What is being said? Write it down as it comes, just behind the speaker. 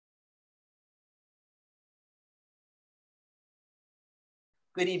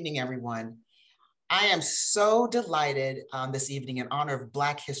Good evening, everyone. I am so delighted this evening in honor of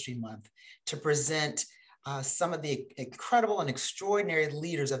Black History Month to present some of the incredible and extraordinary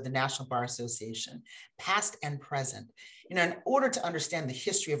leaders of the National Bar Association, past and present. You know, in order to understand the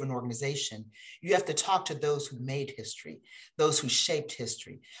history of an organization, you have to talk to those who made history, those who shaped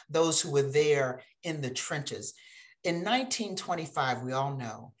history, those who were there in the trenches. In 1925, we all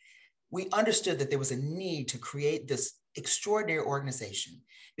know, we understood that there was a need to create this extraordinary organization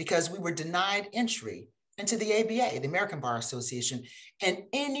because we were denied entry into the ABA, the American Bar Association, and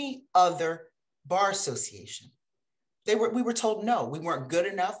any other bar association. We were told no, we weren't good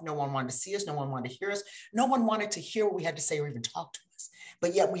enough. No one wanted to see us. No one wanted to hear us. No one wanted to hear what we had to say or even talk to us.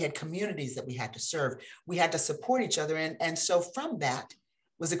 But yet we had communities that we had to serve. We had to support each other. And so from that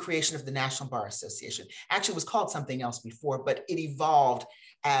was the creation of the National Bar Association. Actually, it was called something else before, but it evolved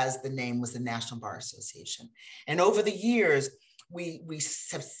as the name was the National Bar Association. And over the years, we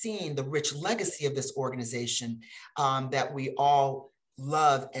have seen the rich legacy of this organization that we all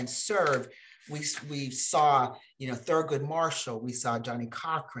love and serve. We saw, Thurgood Marshall, we saw Johnny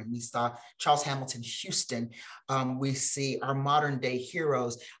Cochran, we saw Charles Hamilton Houston. We see our modern day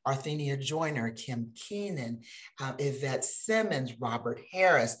heroes, Arthenia Joyner, Kim Keenan, Yvette Simmons, Robert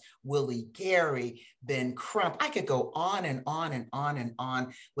Harris, Willie Gary, Ben Crump. I could go on and on and on and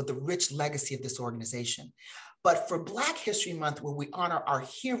on with the rich legacy of this organization. But for Black History Month, where we honor our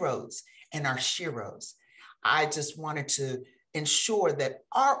heroes and our sheroes, I just wanted to ensure that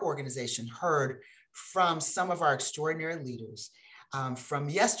our organization heard from some of our extraordinary leaders from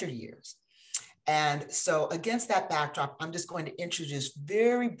yesteryears. And so against that backdrop, I'm just going to introduce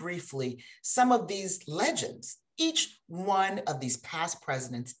very briefly some of these legends. Each one of these past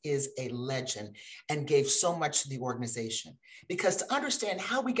presidents is a legend and gave so much to the organization. Because to understand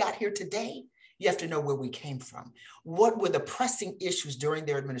how we got here today, you have to know where we came from. What were the pressing issues during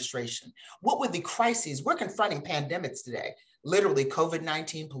their administration? What were the crises? We're confronting pandemics today, literally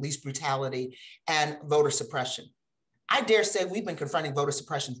COVID-19, police brutality, and voter suppression. I dare say we've been confronting voter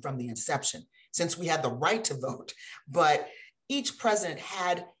suppression from the inception, since we had the right to vote. But each president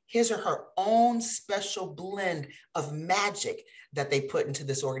had his or her own special blend of magic that they put into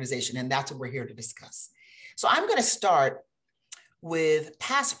this organization, and that's what we're here to discuss. So I'm going to start with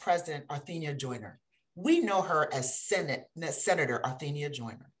past President Arthenia Joyner. We know her as Senator Arthenia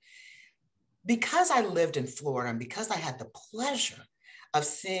Joyner. Because I lived in Florida and because I had the pleasure of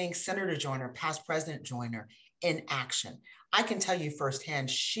seeing Senator Joyner, past President Joyner, in action, I can tell you firsthand,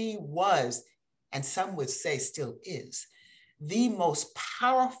 she was, and some would say still is, the most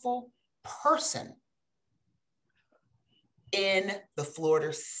powerful person in the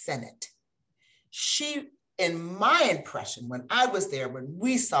Florida Senate. She, in my impression, when I was there, when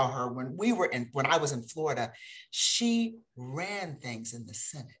we saw her, when I was in Florida, she ran things in the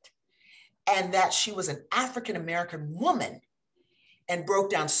Senate. And that she was an African-American woman and broke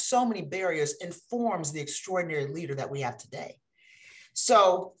down so many barriers informs the extraordinary leader that we have today.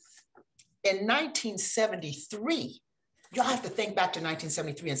 So in 1973, y'all have to think back to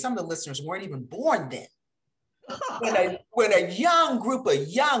 1973, and some of the listeners weren't even born then. When a young group of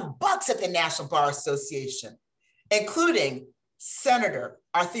young bucks at the National Bar Association, including Senator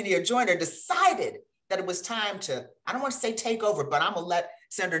Arthenia Joyner, decided that it was time to, I don't want to say take over, but I'm gonna let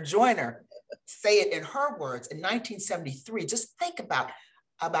Senator Joyner say it in her words. In 1973, just think about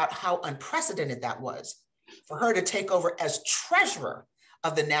how unprecedented that was for her to take over as treasurer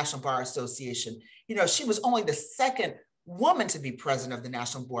of the National Bar Association. You know, she was only the second woman to be president of the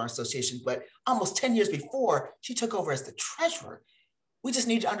National Bar Association, but almost 10 years before, she took over as the treasurer. We just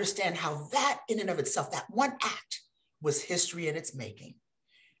need to understand how that in and of itself, that one act, was history in its making.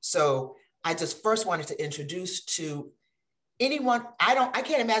 So I just first wanted to introduce to anyone, I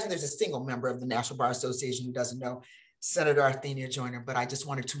can't imagine there's a single member of the National Bar Association who doesn't know Senator Arthenia Joyner, but I just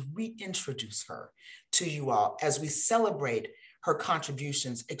wanted to reintroduce her to you all as we celebrate her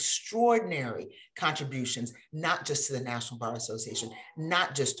contributions, extraordinary contributions, not just to the National Bar Association,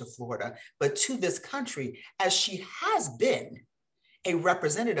 not just to Florida, but to this country, as she has been a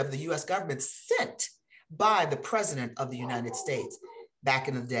representative of the US government sent by the President of the United States back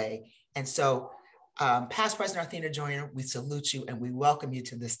in the day. And so past President Arthenia Joyner, we salute you and we welcome you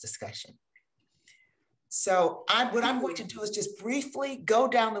to this discussion. So what I'm going to do is just briefly go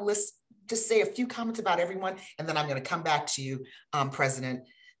down the list, just say a few comments about everyone, and then I'm going to come back to you, President.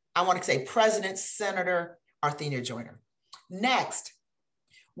 I want to say President Senator Arthenia Joyner. Next,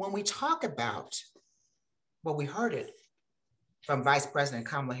 when we talk about, well, we heard it from Vice President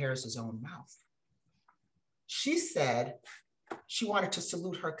Kamala Harris's own mouth. She said she wanted to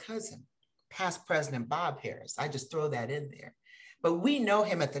salute her cousin, past President Bob Harris. I just throw that in there. but we know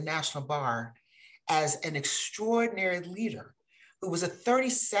him at the National Bar as an extraordinary leader who was a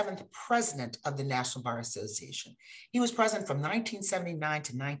 37th president of the National Bar Association. He was president from 1979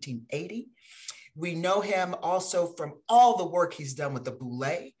 to 1980. We know him also from all the work he's done with the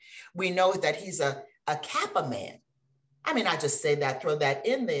Boule. We know that he's a Kappa man. I mean, I just say that, throw that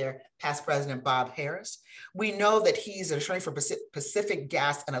in there, past President Bob Harris. We know that he's an attorney for Pacific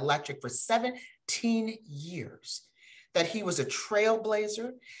Gas and Electric for 17 years, that he was a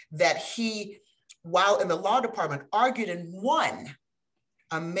trailblazer, that he, while in the law department, argued and won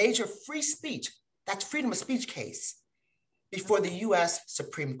a major free speech, that's freedom of speech case, before the US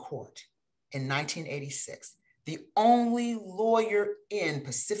Supreme Court in 1986. The only lawyer in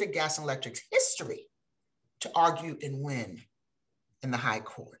Pacific Gas and Electric's history to argue and win in the high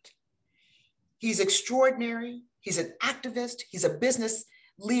court. He's extraordinary. He's an activist. He's a business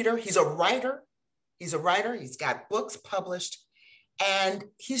leader. He's a writer. He's got books published. And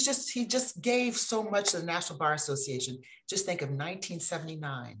he just gave so much to the National Bar Association. Just think of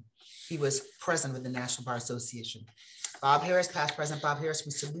 1979. He was president of the National Bar Association. Bob Harris, past President Bob Harris, we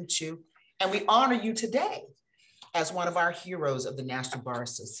salute you. And we honor you today as one of our heroes of the National Bar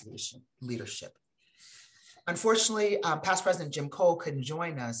Association leadership. Unfortunately, past President Jim Cole couldn't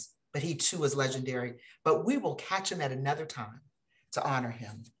join us, but he too is legendary. But we will catch him at another time to honor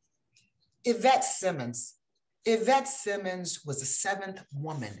him. Yvette Simmons was the 7th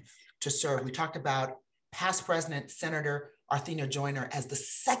woman to serve. We talked about past President Senator Arthenia Joyner as the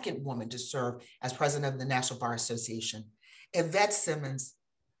 2nd woman to serve as president of the National Bar Association. Yvette Simmons,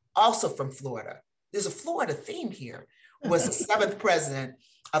 also from Florida, there's a Florida theme here, was the 7th president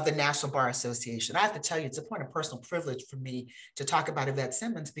of the National Bar Association. I have to tell you, it's a point of personal privilege for me to talk about Yvette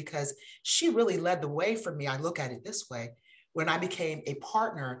Simmons because she really led the way for me. I look at it this way, when I became a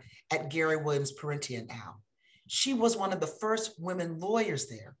partner at Gary Williams Parenti & Al. She was one of the first women lawyers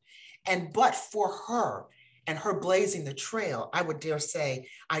there. And but for her and her blazing the trail, I would dare say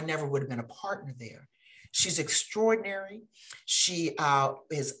I never would have been a partner there. She's extraordinary. She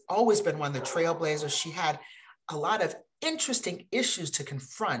has always been one of the trailblazers. She had a lot of interesting issues to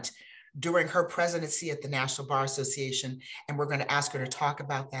confront during her presidency at the National Bar Association, and we're going to ask her to talk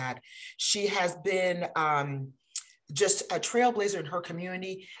about that. She has been just a trailblazer in her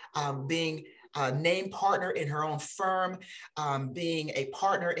community, being a named partner in her own firm, being a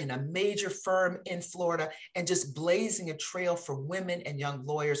partner in a major firm in Florida, and just blazing a trail for women and young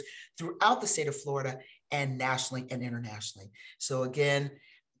lawyers throughout the state of Florida and nationally and internationally. So again,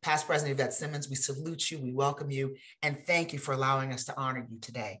 past President Yvette Simmons, we salute you, we welcome you, and thank you for allowing us to honor you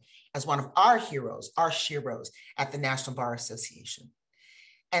today as one of our heroes, our sheroes at the National Bar Association.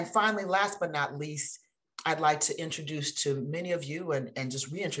 And finally, last but not least, I'd like to introduce to many of you and just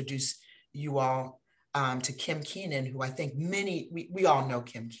reintroduce you all to Kim Keenan, who I think we all know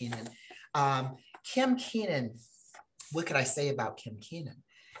Kim Keenan. Kim Keenan, what could I say about Kim Keenan?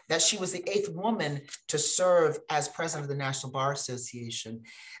 That she was the 8th woman to serve as president of the National Bar Association,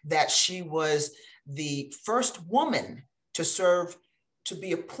 that she was the first woman to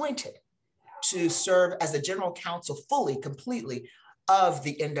be appointed to serve as the general counsel fully, completely of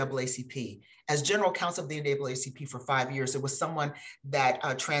the NAACP. As general counsel of the NAACP for 5 years, it was someone that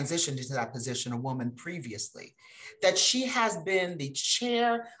transitioned into that position, a woman previously. That she has been the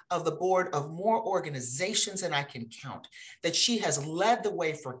chair of the board of more organizations than I can count. That she has led the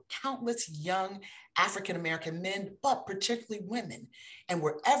way for countless young African-American men, but particularly women. And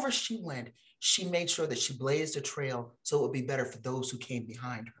wherever she went, she made sure that she blazed a trail so it would be better for those who came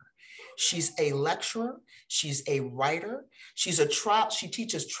behind her. She's a lecturer, she's a writer, she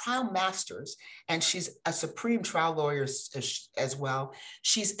teaches trial masters, and she's a supreme trial lawyer as well.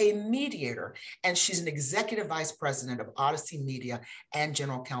 She's a mediator, and she's an executive vice president of Odyssey Media and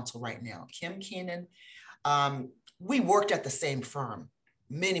general counsel right now. Kim Keenan, we worked at the same firm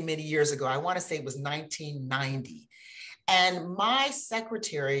many, many years ago. I want to say it was 1990. And my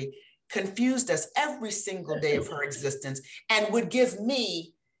secretary confused us every single day of her existence and would give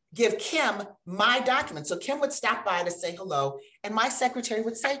Kim my documents. So Kim would stop by to say hello, and my secretary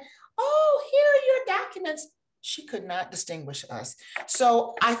would say, "Oh, here are your documents." She could not distinguish us.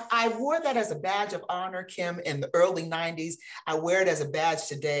 So I wore that as a badge of honor, Kim, in the early 90s. I wear it as a badge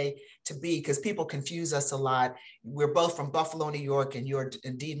today because people confuse us a lot. We're both from Buffalo, New York, and you're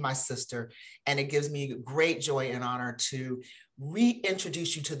indeed my sister. And it gives me great joy and honor to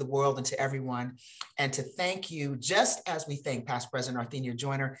reintroduce you to the world and to everyone, and to thank you, just as we thank past President Arthenia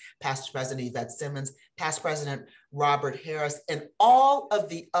Joyner, past President Yvette Simmons, past President Robert Harris, and all of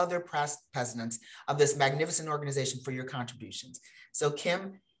the other past presidents of this magnificent organization for your contributions. So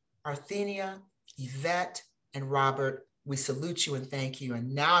Kim, Arthenia, Yvette, and Robert, We salute you and thank you.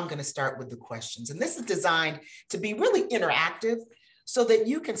 And now I'm going to start with the questions. And this is designed to be really interactive so that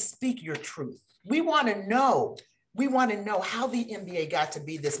you can speak your truth. We want to know how the NBA got to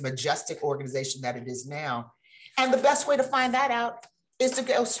be this majestic organization that it is now. And the best way to find that out is to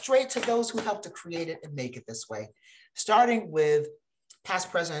go straight to those who helped to create it and make it this way, starting with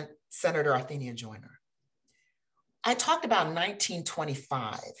past President Senator Athenia Joyner. I talked about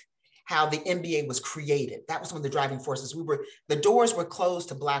 1925, how the NBA was created. That was one of the driving forces. The doors were closed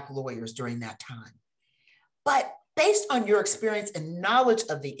to Black lawyers during that time. But based on your experience and knowledge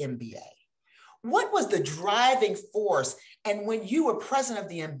of the NBA, what was the driving force? And when you were president of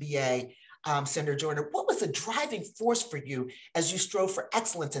the NBA, Senator Joyner, what was the driving force for you as you strove for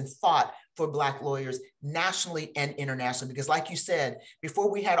excellence and fought for Black lawyers nationally and internationally? Because like you said, before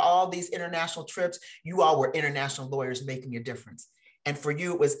we had all these international trips, you all were international lawyers making a difference. And for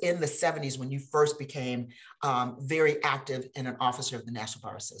you, it was in the 70s when you first became very active and an officer of the National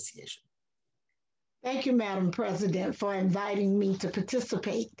Bar Association. Thank you, Madam President, for inviting me to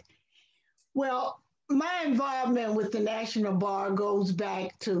participate. Well, my involvement with the National Bar goes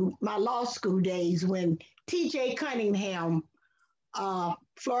back to my law school days when T.J. Cunningham,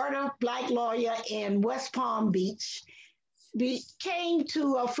 Florida Black lawyer in West Palm Beach, came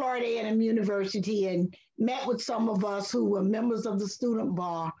to Florida A&M University and met with some of us who were members of the student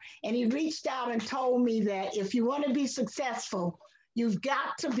bar. And he reached out and told me that if you want to be successful, you've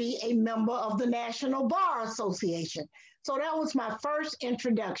got to be a member of the National Bar Association. So that was my first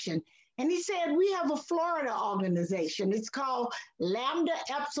introduction. And he said, we have a Florida organization. It's called Lambda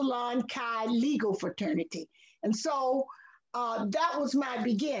Epsilon Chi Legal Fraternity. And so that was my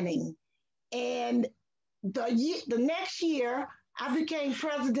beginning. And the next year, I became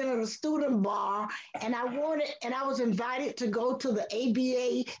president of the student bar, and I was invited to go to the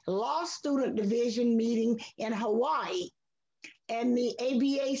ABA Law Student Division meeting in Hawaii. And the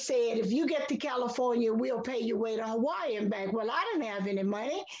ABA said, if you get to California, we'll pay your way to Hawaii and back. Well, I didn't have any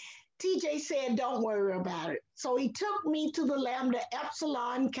money. TJ said, don't worry about it. So he took me to the Lambda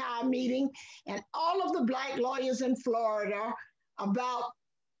Epsilon Chi meeting, and all of the Black lawyers in Florida, about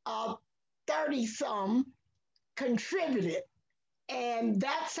 30-some, contributed. And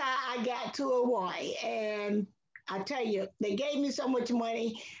that's how I got to Hawaii. And I tell you, they gave me so much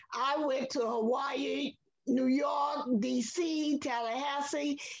money. I went to Hawaii, New York, DC,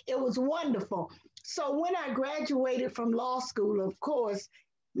 Tallahassee. It was wonderful. So when I graduated from law school, of course,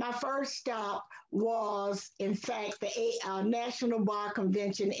 my first stop was, in fact, the National Bar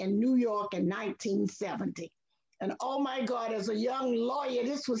Convention in New York in 1970. And oh my God, as a young lawyer,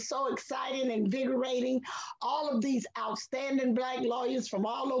 this was so exciting, invigorating. All of these outstanding Black lawyers from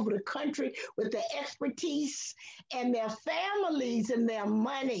all over the country with their expertise and their families and their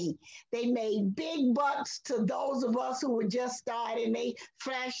money. They made big bucks to those of us who were just starting. They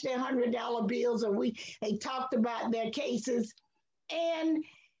flashed their $100 bills, and they talked about their cases. And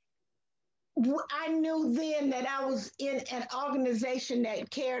I knew then that I was in an organization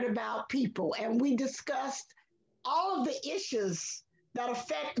that cared about people, and we discussed all of the issues that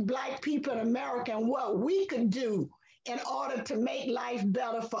affect Black people in America and what we could do in order to make life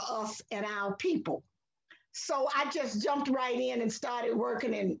better for us and our people. So I just jumped right in and started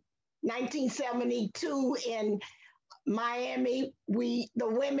working in 1972 in Miami. The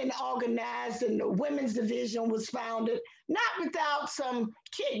women organized, and the women's division was founded, not without some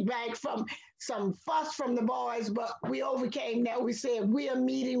kickback from some fuss from the boys, but we overcame that. We said, we are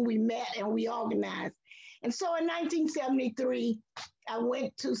meeting, we met, and we organized. And so in 1973, I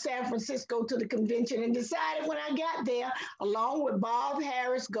went to San Francisco to the convention and decided when I got there, along with Bob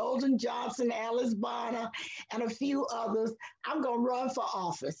Harris, Golden Johnson, Alice Bonner, and a few others, I'm going to run for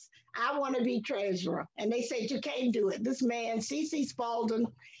office. I want to be treasurer. And they said, you can't do it. This man, C.C. Spalding,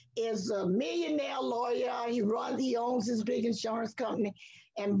 is a millionaire lawyer. He owns his big insurance company.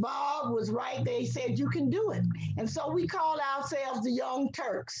 And Bob was right there. He said, you can do it. And so we called ourselves the Young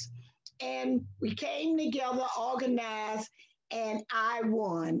Turks. And we came together, organized, and I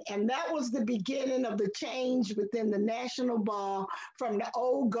won. And that was the beginning of the change within the National Bar from the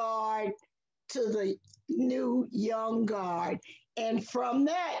old guard to the new young guard. And from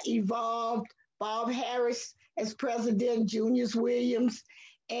that evolved Bob Harris as president, Junius Williams.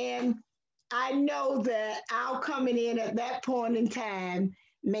 And I know that our coming in at that point in time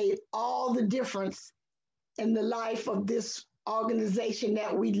made all the difference in the life of this organization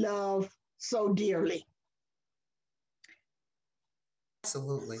that we love so dearly.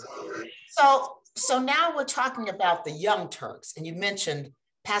 Absolutely. So now we're talking about the Young Turks, and you mentioned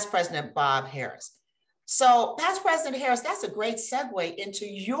past President Bob Harris. So Past President Harris, that's a great segue into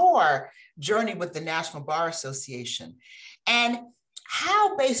your journey with the National Bar Association. And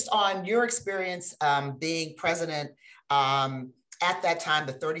how, based on your experience being president at that time,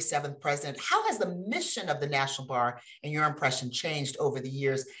 the 37th president, how has the mission of the National Bar, in your impression, changed over the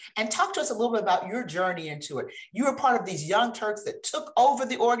years? And talk to us a little bit about your journey into it. You were part of these young Turks that took over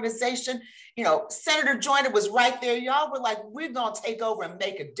the organization. You know, Senator Joyner was right there. Y'all were like, we're going to take over and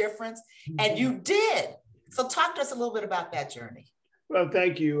make a difference. And you did. So talk to us a little bit about that journey. Well,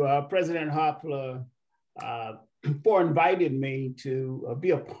 thank you, President Hoffler, for inviting me to be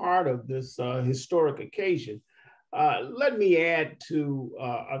a part of this historic occasion. Let me add to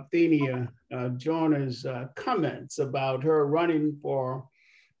Athenia Joyner's comments about her running for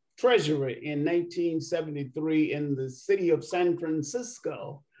treasurer in 1973 in the city of San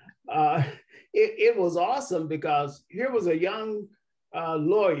Francisco. It was awesome because here was a young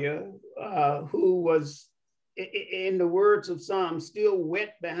lawyer who was, in the words of some, still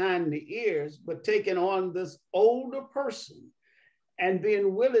wet behind the ears, but taking on this older person and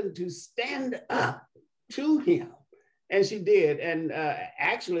being willing to stand up to him. And she did. And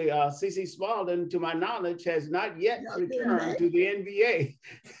actually, CC Spalding, to my knowledge, has not yet returned to the NBA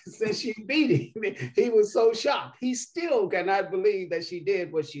since she beat him. He was so shocked. He still cannot believe that she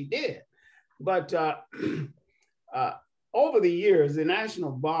did what she did. But over the years, the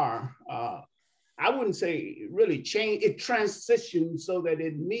National Bar, I wouldn't say really changed, it transitioned so that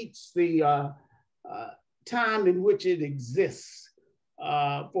it meets the time in which it exists.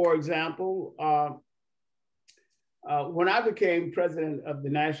 For example, when I became president of the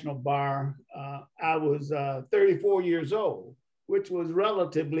National Bar, I was 34 years old, which was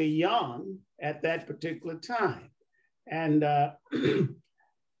relatively young at that particular time. And I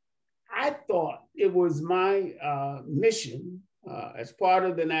thought it was my mission as part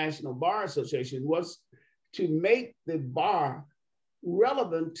of the National Bar Association was to make the bar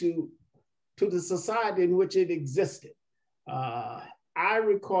relevant to the society in which it existed. I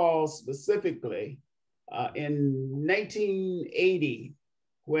recall specifically in 1980,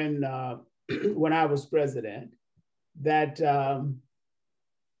 when I was president, that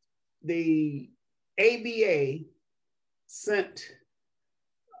the ABA sent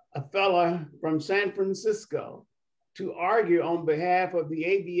a fella from San Francisco to argue on behalf of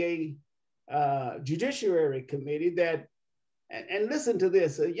the ABA Judiciary Committee that, and listen to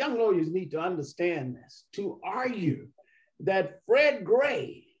this, young lawyers need to understand this, to argue that Fred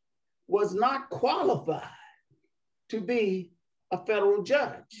Gray was not qualified to be a federal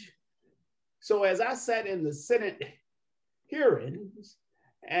judge. So as I sat in the Senate hearings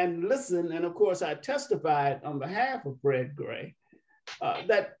and listened, and of course I testified on behalf of Fred Gray,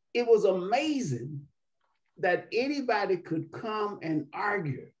 that it was amazing that anybody could come and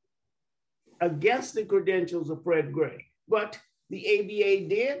argue against the credentials of Fred Gray. But the ABA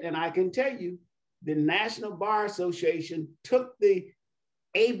did, and I can tell you, the National Bar Association took the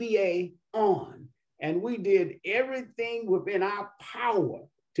ABA on, and we did everything within our power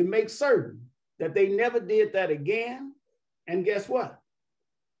to make certain that they never did that again. And guess what?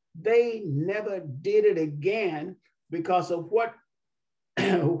 They never did it again because of what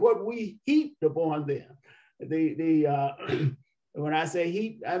we heaped upon them. When I say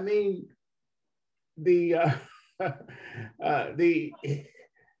heap, I mean the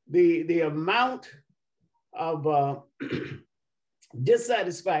amount of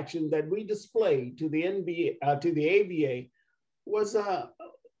dissatisfaction that we displayed to the ABA was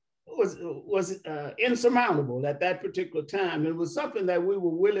insurmountable at that particular time. It was something that we were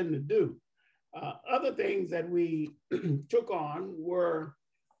willing to do. Other things that we took on were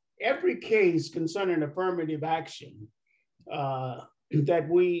every case concerning affirmative action that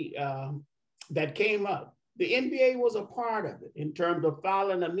came up. The NBA was a part of it in terms of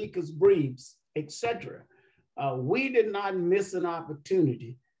filing amicus briefs, etc. We did not miss an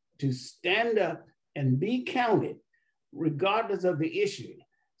opportunity to stand up and be counted regardless of the issue.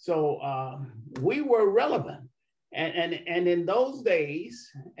 So we were relevant. And in those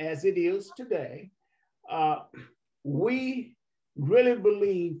days, as it is today, we really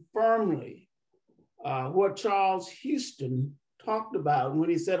believe firmly what Charles Houston talked about when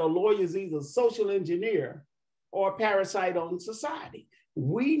he said a lawyer is either a social engineer or a parasite on society.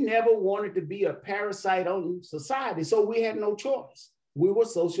 We never wanted to be a parasite on society, so we had no choice. We were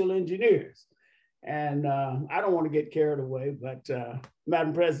social engineers. And I don't want to get carried away, but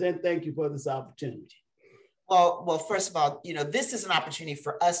Madam President, thank you for this opportunity. Well, first of all, this is an opportunity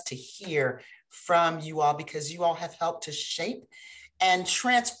for us to hear from you all because you all have helped to shape and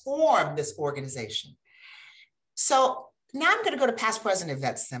transform this organization. So now I'm going to go to past President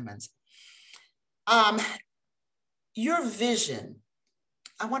Yvette Simmons. Um, your vision,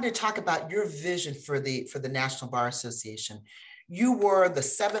 I wanted to talk about your vision for the National Bar Association. You were the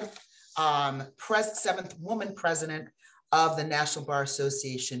seventh woman president of the National Bar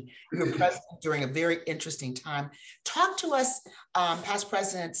Association. You were president during a very interesting time. Talk to us, past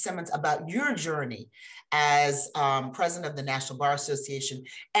President Simmons, about your journey as president of the National Bar Association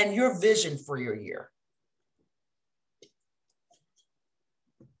and your vision for your year.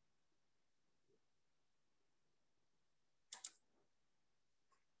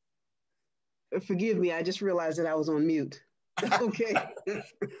 Forgive me, I just realized that I was on mute. Okay.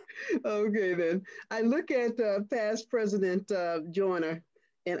 Okay, then. I look at past President Joyner,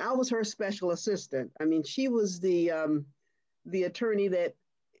 and I was her special assistant. I mean, she was the attorney that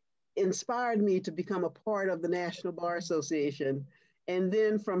inspired me to become a part of the National Bar Association. And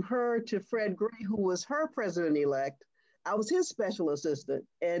then from her to Fred Gray, who was her president-elect, I was his special assistant,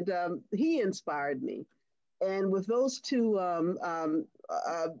 and he inspired me. And with those two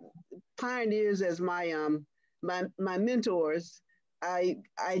pioneers as my mentors, I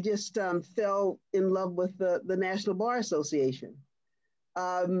just fell in love with the National Bar Association.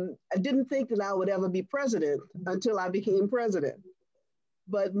 I didn't think that I would ever be president until I became president.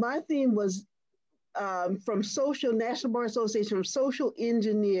 But my theme was from National Bar Association, from social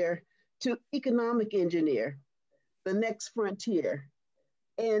engineer to economic engineer, the next frontier.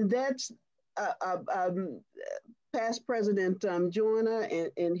 And that's past President Joyner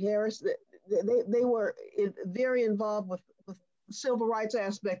and Harris. They were very involved with civil rights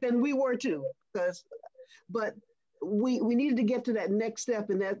aspect, and we were too, but we needed to get to that next step,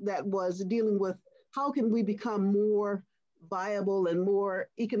 and that was dealing with how can we become more viable and more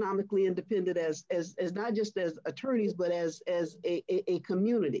economically independent as not just as attorneys, but as a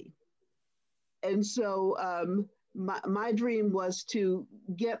community. And so my dream was to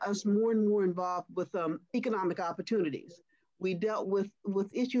get us more and more involved with economic opportunities. We dealt with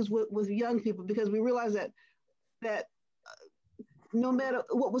issues with young people because we realized that no matter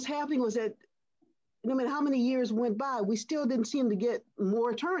what was happening was that no matter how many years went by, we still didn't seem to get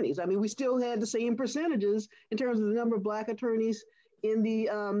more attorneys. I mean, we still had the same percentages in terms of the number of Black attorneys in the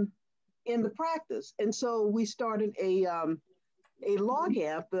practice. And so we started a law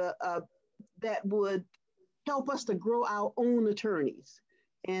camp that would help us to grow our own attorneys.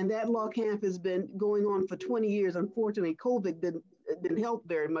 And that law camp has been going on for 20 years. Unfortunately, COVID didn't help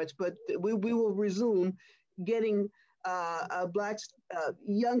very much, but we will resume getting Black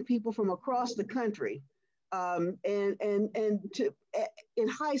young people from across the country and to in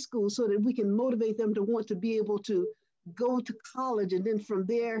high school so that we can motivate them to want to be able to go to college and then from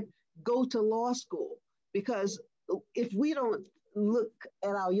there go to law school. Because if we don't look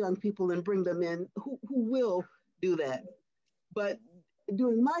at our young people and bring them in, who will do that? But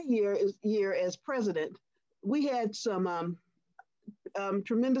during my year as president, we had some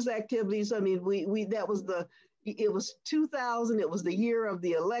tremendous activities. I mean, it was 2000. It was the year of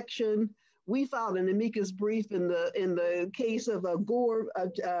the election. We filed an amicus brief in the case of Gore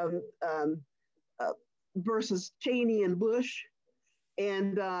versus Cheney and Bush,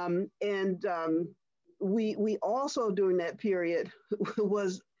 and we also during that period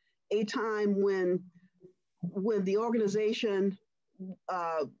was a time when the organization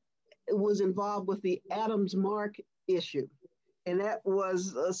was involved with the Adams Mark issue, and that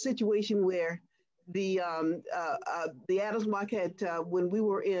was a situation where the Adams Mark had when we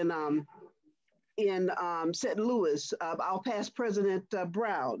were in St. Louis, our past President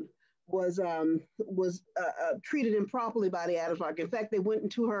Brown was treated improperly by the Adams Mark. In fact, they went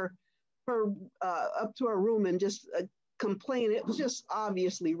into her up to her room and just complained. It was just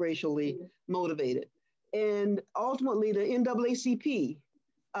obviously racially motivated, and ultimately the NAACP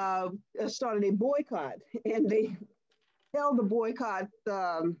started a boycott, and they held the boycott.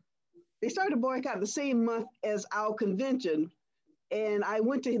 They started a boycott the same month as our convention. And I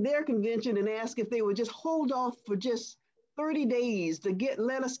went to their convention and asked if they would just hold off for just 30 days to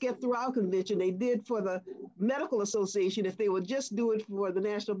let us get through our convention. They did for the Medical Association, if they would just do it for the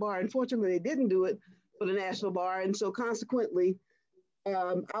National Bar. Unfortunately, they didn't do it for the National Bar. And so consequently,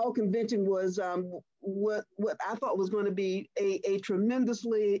 our convention was what I thought was going to be a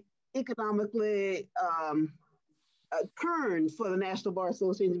tremendously economically turn for the National Bar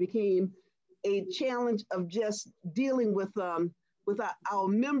Association. Became a challenge of just dealing with our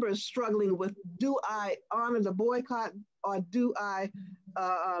members struggling with, do I honor the boycott or do I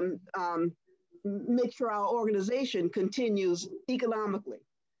make sure our organization continues economically?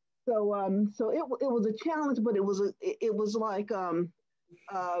 So it was a challenge, but it was like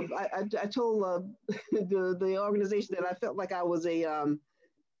I told the organization that I felt like I was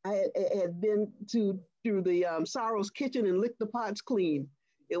had been through the Sorrow's Kitchen and licked the pots clean.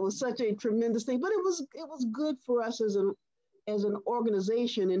 It was such a tremendous thing, but it was good for us as an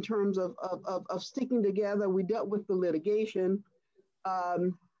organization in terms of sticking together. We dealt with the litigation.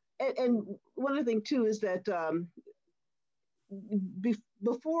 And one other thing too is that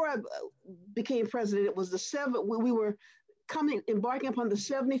before I became president, it was we were embarking upon the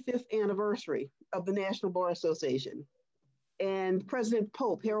 75th anniversary of the National Bar Association. And President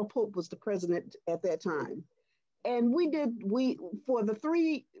Harold Pope was the president at that time. And for the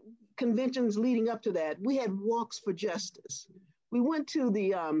 3 conventions leading up to that, we had walks for justice. We went to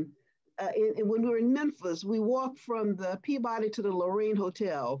when we were in Memphis, we walked from the Peabody to the Lorraine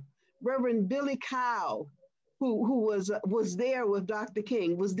Hotel. Reverend Billy Cow, who was there with Dr.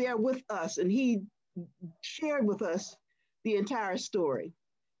 King, was there with us, and he shared with us the entire story.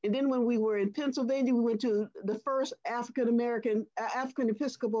 And then when we were in Pennsylvania, we went to the first African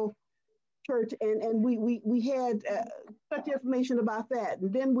Episcopal church, and we had such information about that.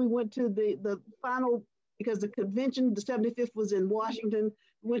 And then we went to the final, because the convention, the 75th, was in Washington.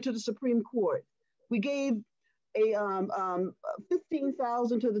 We went to the Supreme Court. We gave a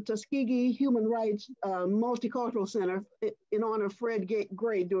 $15,000 to the Tuskegee Human Rights Multicultural Center in honor of Fred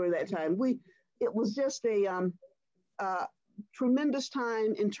Gray during that time. It was just a tremendous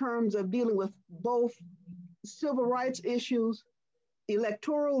time in terms of dealing with both civil rights issues,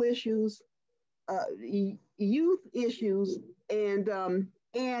 electoral issues, youth issues, and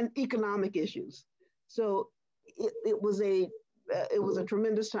economic issues. So it was a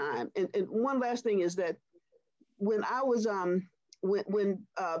tremendous time. And one last thing is that when I was when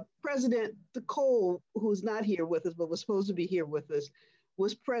President Cole, who's not here with us but was supposed to be here with us,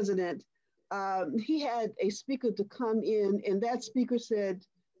 was president, he had a speaker to come in, and that speaker said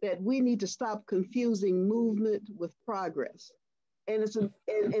that we need to stop confusing movement with progress. And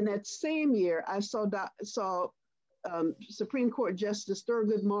in that same year, I saw Supreme Court Justice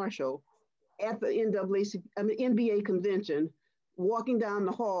Thurgood Marshall at the NBA convention, walking down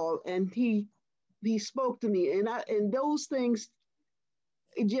the hall, and he spoke to me, and those things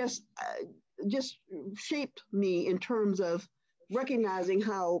just shaped me in terms of recognizing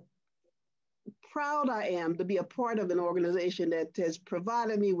how proud I am to be a part of an organization that has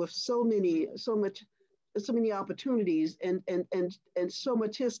provided me with so many opportunities and so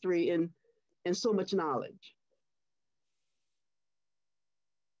much history and so much knowledge.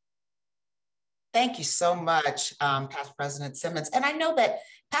 Thank you so much, Past President Simmons. And I know that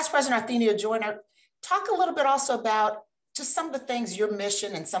Past President Arthenia Joyner, talk a little bit also about just some of the things, your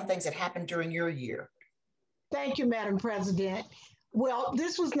mission and some things that happened during your year. Thank you, Madam President. Well,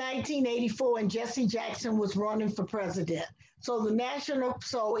 this was 1984 and Jesse Jackson was running for president. So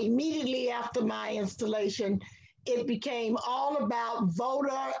immediately after my installation, it became all about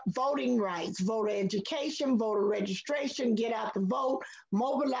voting rights, voter education, voter registration, get out the vote,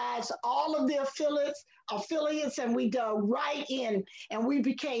 mobilize all of the affiliates, and we dug right in, and we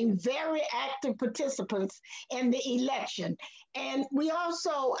became very active participants in the election. And we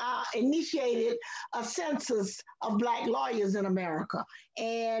also initiated a census of Black lawyers in America.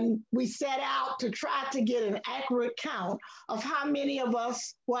 And we set out to try to get an accurate count of how many of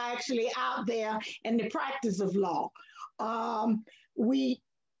us were actually out there in the practice of law. We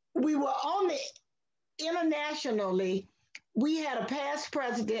were on the internationally, we had a past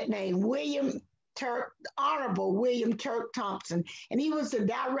president named Honorable William Turk Thompson, and he was the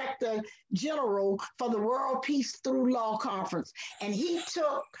Director General for the World Peace Through Law Conference. And he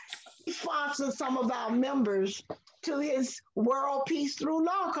sponsored some of our members to his World Peace Through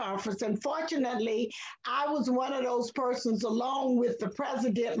Law Conference. And fortunately, I was one of those persons, along with the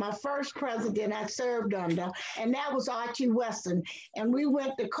president, my first president I served under, and that was Archie Weston. And we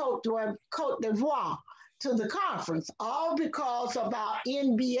went to Cote d'Ivoire to the conference, all because of our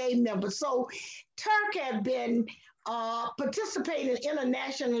NBA members. So Turk had been participating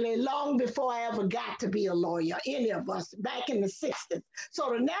internationally long before I ever got to be a lawyer, any of us, back in the 60s.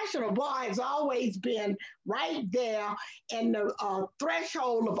 So the National Bar has always been right there in the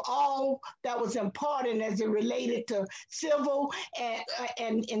threshold of all that was important as it related to civil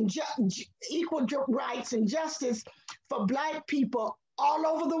and equal rights and justice for Black people all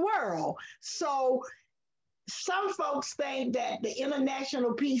over the world. So some folks think that the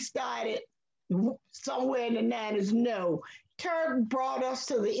international peace started somewhere in the 90s. No, Turk brought us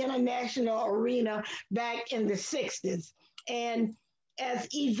to the international arena back in the 60s. And as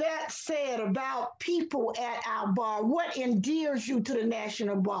Yvette said about people at our bar, what endears you to the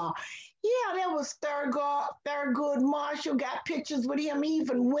National Bar? Yeah, there was Thurgood Marshall, got pictures with him. He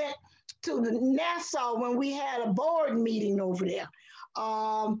even went to the Nassau when we had a board meeting over there.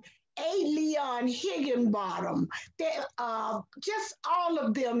 A. Leon Higginbottom, just all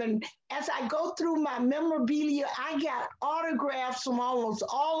of them. And as I go through my memorabilia, I got autographs from almost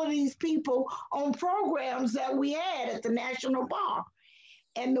all of these people on programs that we had at the National Bar.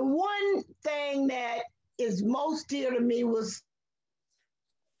 And the one thing that is most dear to me was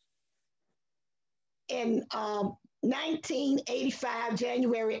in 1985,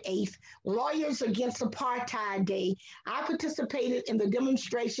 January 8th, Lawyers Against Apartheid Day. I participated in the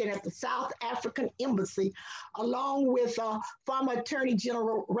demonstration at the South African Embassy, along with former Attorney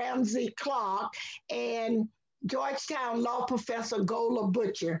General Ramsey Clark and Georgetown law professor Gola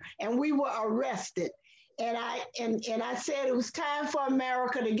Butcher, and we were arrested. And I said it was time for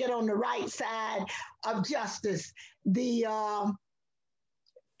America to get on the right side of justice. And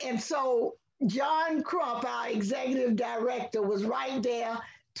so John Crump, our executive director, was right there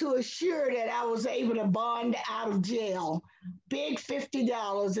to assure that I was able to bond out of jail. Big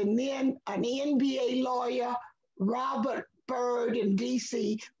 $50. And then an NBA lawyer, Robert Byrd in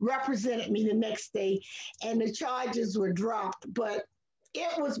DC, represented me the next day, and the charges were dropped. But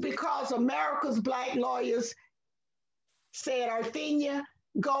it was because America's Black lawyers said, Arthenia,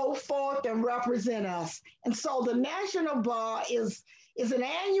 go forth and represent us. And so the National Bar is an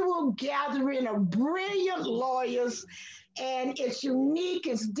annual gathering of brilliant lawyers, and it's unique,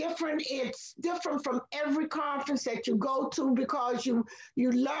 it's different from every conference that you go to, because you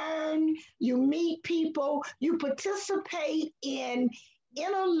learn, you meet people, you participate in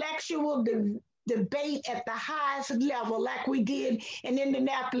intellectual debate at the highest level, like we did in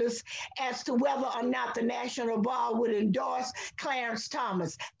Indianapolis, as to whether or not the National Bar would endorse Clarence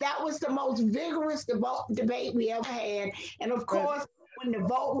Thomas. That was the most vigorous debate we ever had. And of course, when the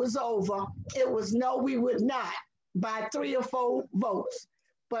vote was over, it was no, we would not, by 3 or 4 votes.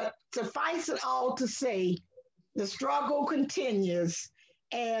 But suffice it all to say, the struggle continues,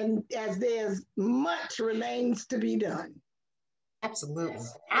 and as there's much remains to be done. Absolutely,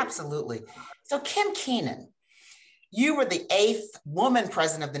 absolutely. So Kim Keenan, you were the 8th woman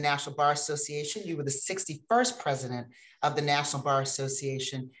president of the National Bar Association. You were the 61st president of the National Bar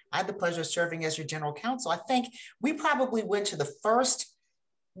Association. I had the pleasure of serving as your general counsel. I think we probably went to the first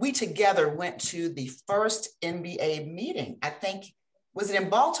NBA meeting. I think, was it in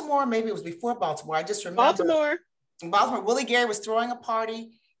Baltimore? Maybe it was before Baltimore. I just remember. Baltimore. In Baltimore, Willie Gary was throwing a party,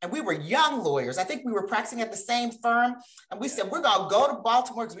 and we were young lawyers. I think we were practicing at the same firm. And we said, we're gonna go to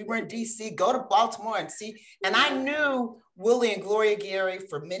Baltimore, because we were in DC, go to Baltimore and see. And I knew Willie and Gloria Gary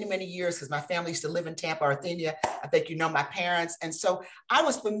for many, many years, because my family used to live in Tampa, Arthenia. I think you know my parents. And so I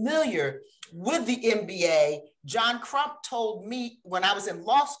was familiar with the NBA. John Crump told me when I was in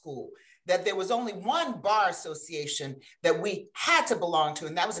law school that there was only one bar association that we had to belong to,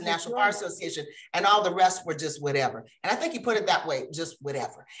 and that was the National Bar Association, and all the rest were just whatever. And I think he put it that way, just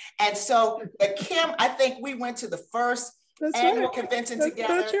whatever. And so, but Kim, I think we went to the first annual convention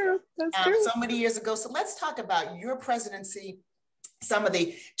together so many years ago. So let's talk about your presidency, some of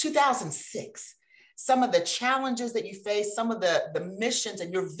the 2006, some of the challenges that you faced, some of the missions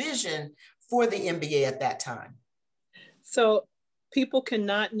and your vision for the NBA at that time. So people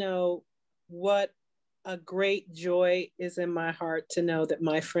cannot know what a great joy is in my heart to know that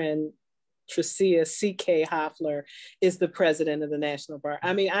my friend President CK Hoffler is the president of the National Bar.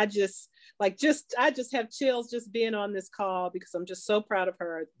 I mean, I just have chills just being on this call, because I'm just so proud of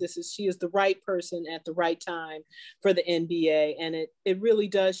her. She is the right person at the right time for the NBA. And it really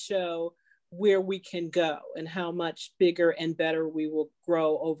does show where we can go and how much bigger and better we will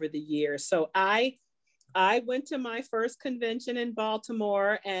grow over the years. So I went to my first convention in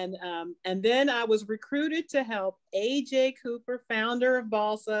Baltimore, and then I was recruited to help A.J. Cooper, founder of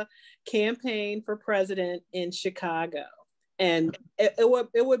Balsa, campaign for president in Chicago. And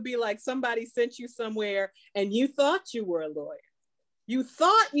it would be like somebody sent you somewhere and you thought you were a lawyer. You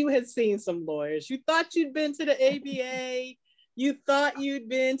thought you had seen some lawyers. You thought you'd been to the ABA. You thought you'd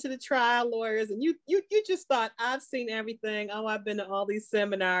been to the trial lawyers, and you just thought, I've seen everything. Oh, I've been to all these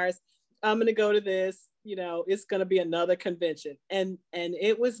seminars. I'm going to go to this. You know, it's going to be another convention. And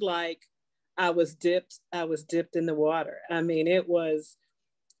it was like I was dipped in the water. I mean,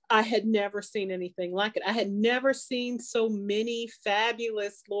 I had never seen anything like it. I had never seen so many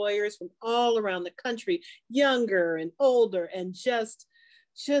fabulous lawyers from all around the country, younger and older, and just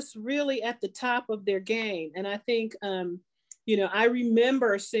really at the top of their game. And I think, I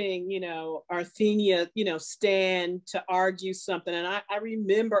remember seeing, Arthenia, stand to argue something. And I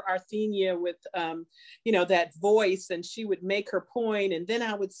remember Arthenia with, that voice, and she would make her point. And then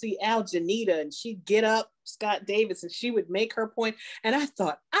I would see Al Janita, and she'd get up, Scott Davis, and she would make her point. And I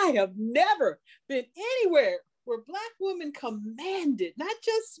thought, I have never been anywhere where Black women commanded, not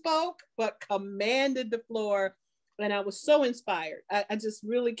just spoke, but commanded the floor. And I was so inspired. I just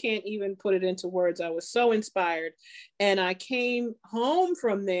really can't even put it into words. I was so inspired. And I came home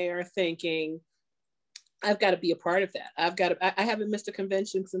from there thinking, I've got to be a part of that. I haven't missed a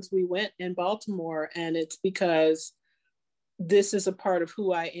convention since we went in Baltimore. And it's because this is a part of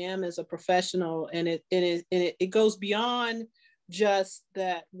who I am as a professional. And it goes beyond just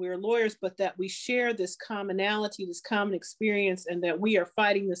that we're lawyers, but that we share this commonality, this common experience, and that we are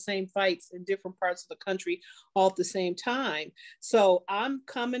fighting the same fights in different parts of the country all at the same time. So I'm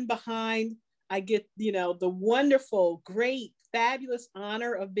coming behind. I get, the wonderful, great, fabulous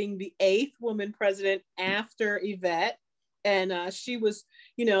honor of being the 8th woman president after Yvette. And she was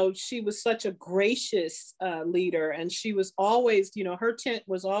such a gracious leader, and she was always, her tent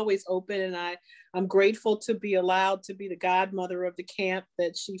was always open. And I'm grateful to be allowed to be the godmother of the camp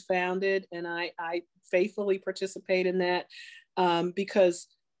that she founded. And I faithfully participate in that because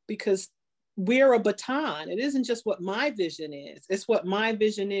we're a baton. It isn't just what my vision is. It's what my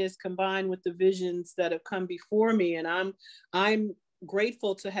vision is combined with the visions that have come before me. And I'm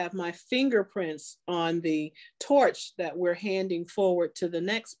grateful to have my fingerprints on the torch that we're handing forward to the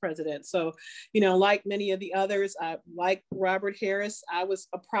next president. So, like many of the others, like Robert Harris, I was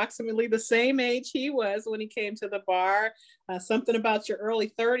approximately the same age he was when he came to the bar. Something about your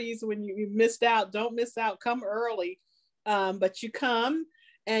early 30s when you missed out. Don't miss out. Come early, but you come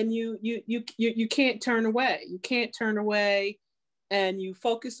and you can't turn away. You can't turn away. And you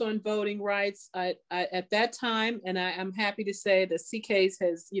focus on voting rights at that time. And I'm happy to say that CK's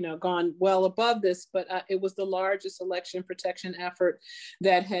has, gone well above this, but it was the largest election protection effort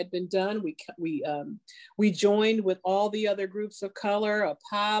that had been done. We joined with all the other groups of color,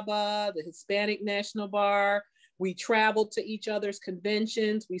 APABA, the Hispanic National Bar. We traveled to each other's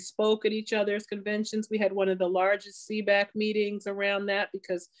conventions. We spoke at each other's conventions. We had one of the largest CBAC meetings around that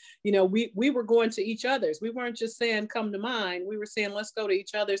because, we were going to each other's. We weren't just saying, come to mine. We were saying, let's go to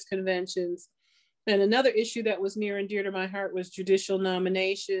each other's conventions. And another issue that was near and dear to my heart was judicial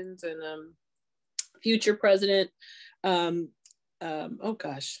nominations and future president, Alfreda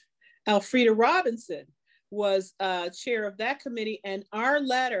Robinson was chair of that committee. And our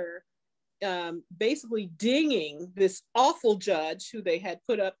letter basically dinging this awful judge who they had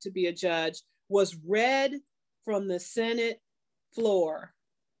put up to be a judge was read from the Senate floor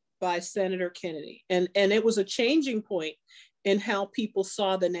by Senator Kennedy. And it was a changing point in how people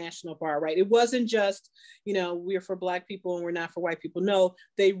saw the National Bar, right? It wasn't just, we're for Black people and we're not for white people. No,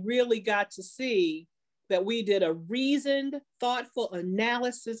 they really got to see that we did a reasoned, thoughtful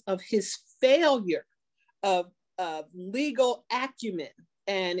analysis of his failure of legal acumen.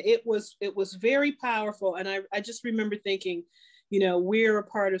 And it was very powerful. And I just remember thinking, we're a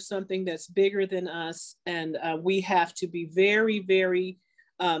part of something that's bigger than us. And we have to be very, very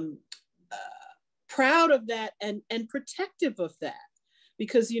proud of that and protective of that.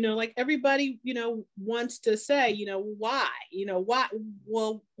 Because, like everybody, wants to say, why?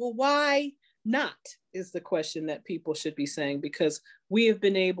 Why not is the question that people should be saying, because we have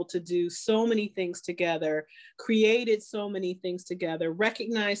been able to do so many things together, created so many things together,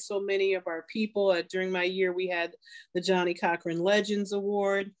 recognized so many of our people. During my year, we had the Johnny Cochran Legends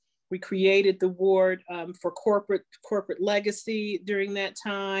Award. We created the award for corporate legacy during that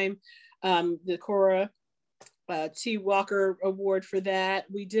time, the Cora T. Walker Award for that.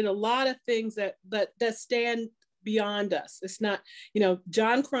 We did a lot of things that stand beyond us. It's not,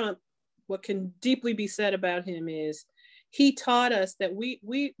 John Crump, what can deeply be said about him is he taught us that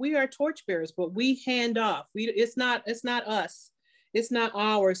we are torchbearers, but we hand off. It's not us. It's not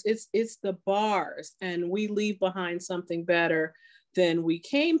ours. It's the bars, and we leave behind something better than we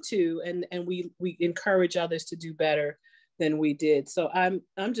came to, and we encourage others to do better than we did. So I'm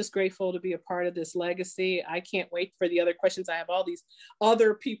just grateful to be a part of this legacy. I can't wait for the other questions. I have all these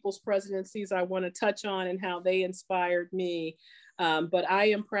other people's presidencies I want to touch on and how they inspired me. But I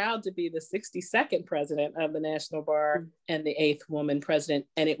am proud to be the 62nd president of the National Bar and the 8th woman president.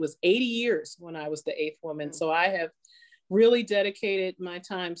 And it was 80 years when I was the 8th woman. So I have really dedicated my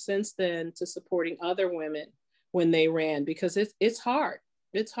time since then to supporting other women when they ran, because it's hard.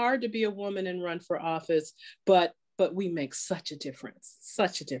 It's hard to be a woman and run for office, but we make such a difference.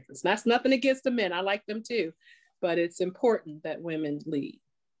 That's nothing against the men. I like them too, but it's important that women lead.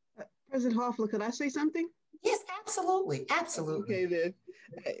 President Hoffler, could I say something? Yes, absolutely. Okay, then.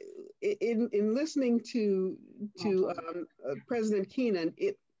 In listening to President Keenan,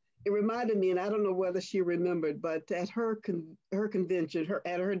 it reminded me, and I don't know whether she remembered, but at her convention,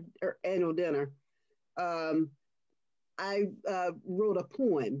 at her annual dinner, I wrote a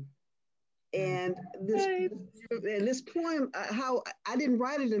poem And this poem, how I didn't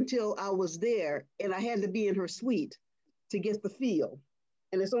write it until I was there, and I had to be in her suite to get the feel.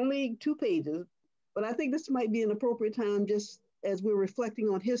 And it's only 2 pages, but I think this might be an appropriate time, just as we're reflecting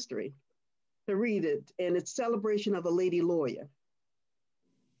on history, to read it. And it's Celebration of a Lady Lawyer.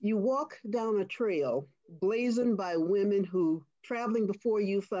 You walk down a trail blazoned by women who, traveling before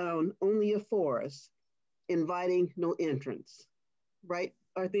you, found only a forest, inviting no entrance. Right,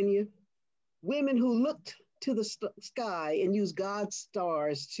 Arthenia? Women who looked to the sky and used God's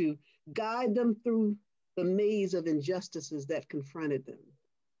stars to guide them through the maze of injustices that confronted them.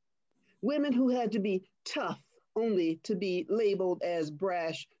 Women who had to be tough only to be labeled as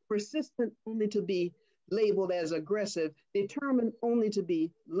brash, persistent only to be labeled as aggressive, determined only to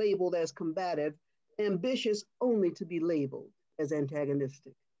be labeled as combative, ambitious only to be labeled as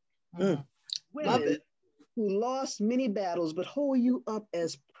antagonistic. Women who lost many battles but hold you up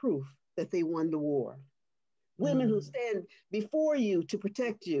as proof that they won the war. Women who stand before you to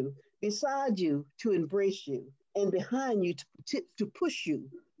protect you, beside you to embrace you, and behind you to push you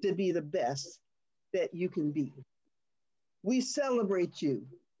to be the best that you can be. We celebrate you,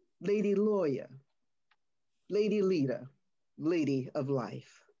 Lady Lawyer, Lady Leader, Lady of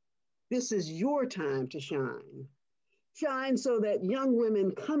Life. This is your time to shine. Shine so that young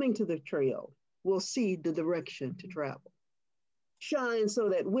women coming to the trail will see the direction to travel. Shine so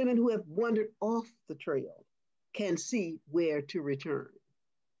that women who have wandered off the trail can see where to return.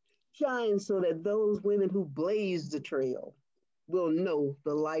 Shine so that those women who blaze the trail will know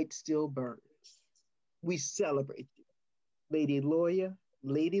the light still burns. We celebrate you, Lady Lawyer,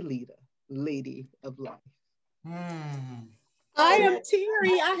 Lady Leader, Lady of Life. I am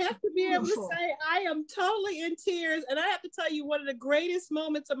teary. I have to be able to say I am totally in tears. And I have to tell you, one of the greatest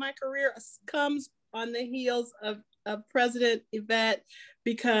moments of my career comes on the heels of President Yvette,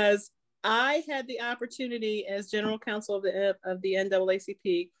 because I had the opportunity as general counsel of the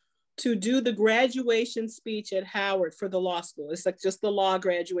NAACP to do the graduation speech at Howard for the law school. It's like just the law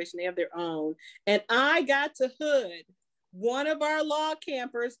graduation. They have their own. And I got to hood one of our law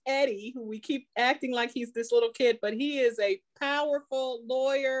campers, Eddie, who we keep acting like he's this little kid, but he is a powerful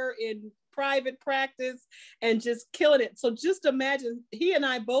lawyer in private practice and just killing it. So just imagine, he and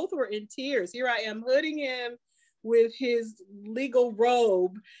I both were in tears. Here I am hooding him with his legal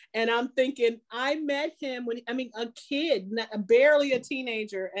robe. And I'm thinking, I met him when, a kid, barely a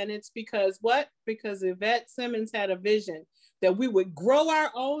teenager. And it's because what? Because Yvette Simmons had a vision that we would grow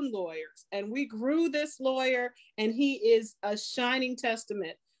our own lawyers. And we grew this lawyer, and he is a shining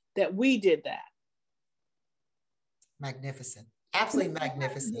testament that we did that. Magnificent. Absolutely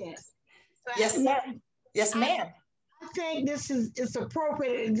magnificent. Yes. Yes, yes, ma'am. I think it's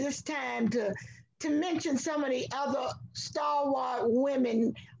appropriate at this time to mention some of the other stalwart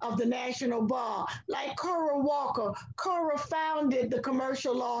women of the National Bar, like Cora Walker. Cora founded the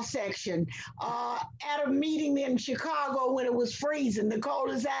commercial law section at a meeting in Chicago when it was freezing, the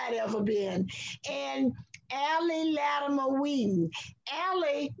coldest I'd ever been. And Allie Latimer Wheaton.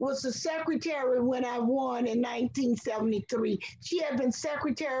 Allie was the secretary when I won in 1973. She had been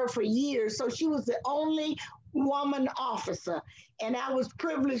secretary for years, so she was the only woman officer, and I was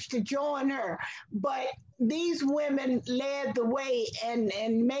privileged to join her. But these women led the way and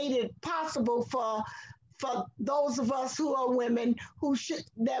made it possible for those of us who are women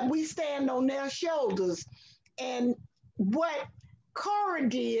that we stand on their shoulders. And what Cora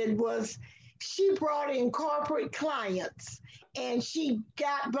did was she brought in corporate clients, and she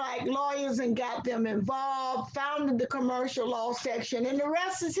got Black lawyers and got them involved, founded the commercial law section, and the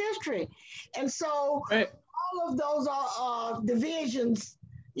rest is history. And so all of those divisions,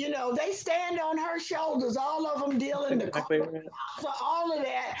 they stand on her shoulders. All of them deal in the corporate. So all of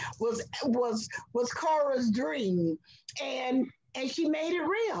that was Cora's dream, and she made it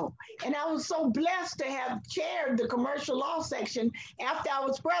real. And I was so blessed to have chaired the commercial law section after I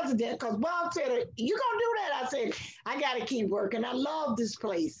was president, because Bob said, "You gonna do that?" I said, "I gotta keep working. I love this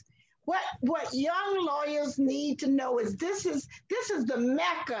place." What young lawyers need to know is this is the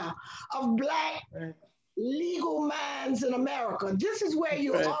Mecca of Black legal minds in America. This is where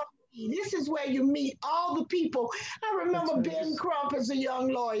you are. This is where you meet all the people. I remember Ben Crump as a young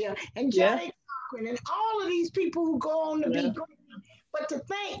lawyer, and Johnny Cochran, and all of these people who go on to be great. But to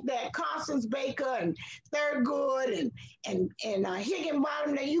think that Constance Baker and Thurgood and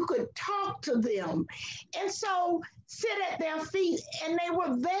Higginbottom, that you could talk to them, and so sit at their feet, and they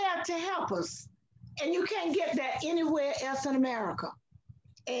were there to help us. And you can't get that anywhere else in America.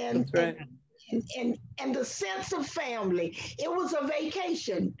 And and the sense of family. It was a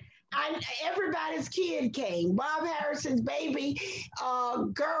vacation. everybody's kid came. Bob Harrison's baby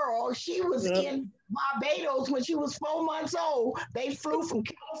girl, she was in Barbados when she was 4 months old. They flew from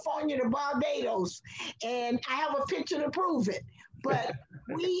California to Barbados, and I have a picture to prove it. But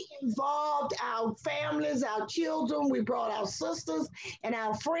we involved our families, our children. We brought our sisters and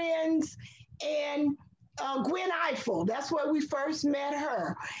our friends, and Gwen Eiffel. That's where we first met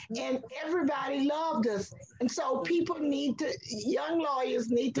her. And everybody loved us. And so young lawyers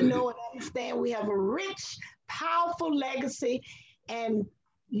need to know and understand we have a rich, powerful legacy. And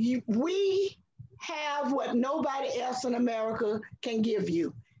we have what nobody else in America can give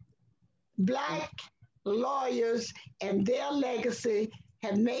you. Black lawyers and their legacy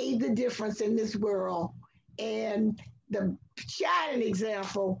have made the difference in this world. And the shining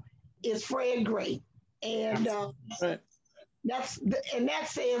example is Fred Gray. And that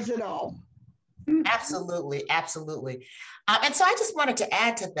says it all. Absolutely, absolutely. And so I just wanted to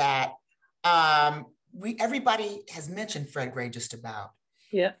add to that. Everybody has mentioned Fred Gray just about.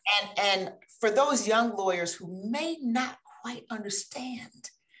 Yeah. And for those young lawyers who may not quite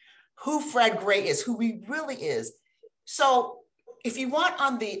understand who Fred Gray is, who he really is. So if you want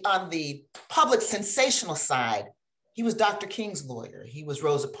on the public sensational side, he was Dr. King's lawyer. He was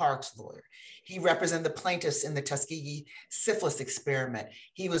Rosa Parks' lawyer. He represented the plaintiffs in the Tuskegee syphilis experiment.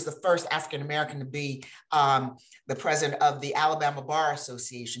 He was the first African-American to be the president of the Alabama Bar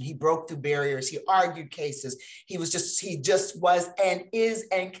Association. He broke through barriers. He argued cases. He just was and is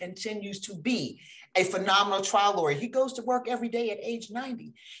and continues to be a phenomenal trial lawyer. He goes to work every day at age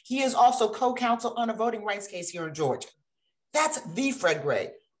 90. He is also co-counsel on a voting rights case here in Georgia. That's the Fred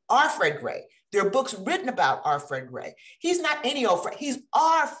Gray, our Fred Gray. There are books written about our Fred Gray. He's not any old Fred, he's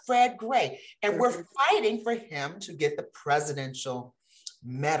our Fred Gray. And we're fighting for him to get the Presidential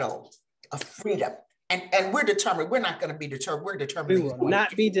Medal of Freedom. And we're determined, we're not gonna be deterred, we're determined. We will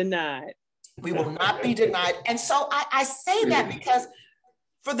not be denied. We will not be denied. And so I say that because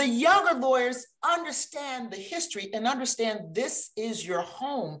for the younger lawyers, understand the history and understand this is your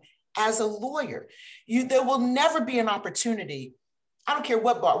home as a lawyer. There will never be an opportunity. I don't care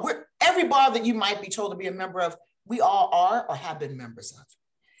what bar, every bar that you might be told to be a member of, we all are or have been members of.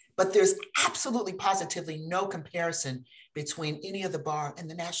 But there's absolutely positively no comparison between any of the bar and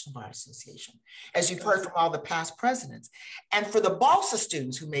the National Bar Association, as you've heard from all the past presidents. And for the BALSA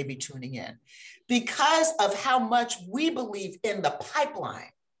students who may be tuning in, because of how much we believe in the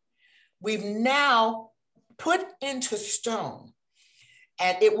pipeline, we've now put into stone,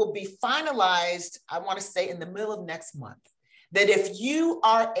 and it will be finalized, I want to say in the middle of next month, that if you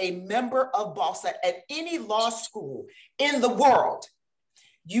are a member of BALSA at any law school in the world,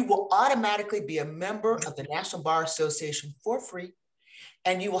 you will automatically be a member of the National Bar Association for free,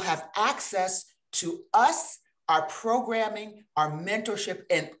 and you will have access to us, our programming, our mentorship,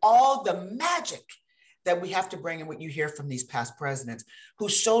 and all the magic that we have to bring in what you hear from these past presidents,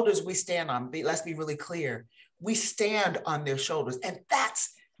 whose shoulders we stand on. Let's be really clear. We stand on their shoulders, and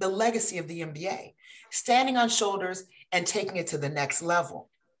that's the legacy of the MBA, standing on shoulders and taking it to the next level.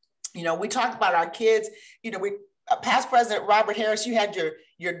 You know, we talked about our kids, you know, past President Robert Harris, you had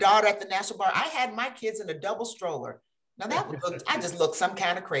your daughter at the National Bar. I had my kids in a double stroller. Now I just looked some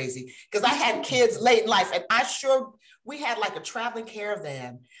kind of crazy because I had kids late in life, and we had like a traveling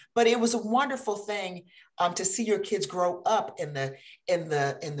caravan, but it was a wonderful thing to see your kids grow up in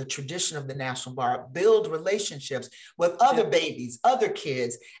the tradition of the National Bar, build relationships with other babies, other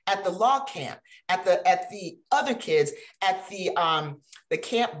kids at the law camp, at the other kids at the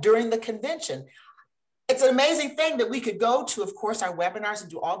camp during the convention. It's an amazing thing that we could go to, of course, our webinars and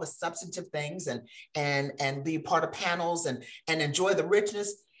do all the substantive things and be part of panels and enjoy the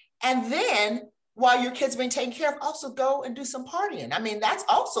richness. And then while your kids being taken care of, also go and do some partying. I mean, that's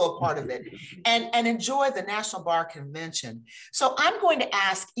also a part of it, and enjoy the National Bar Convention. So I'm going to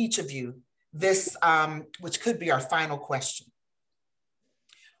ask each of you this, which could be our final question.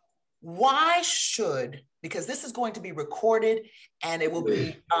 Why should, because this is going to be recorded and it will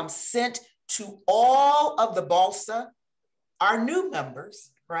be sent to all of the BALSA, our new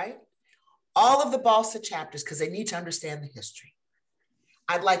members, right? All of the BALSA chapters, because they need to understand the history.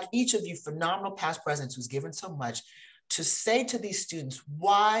 I'd like each of you phenomenal past presidents who's given so much to say to these students,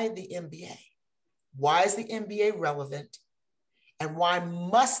 why the MBA? Why is the MBA relevant? And why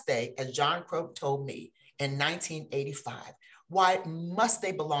must they, as John Crow told me in 1985, why must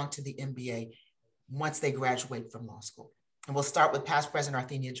they belong to the MBA once they graduate from law school? And we'll start with past President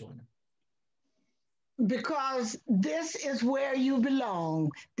Arthenia Joyner. Because this is where you belong.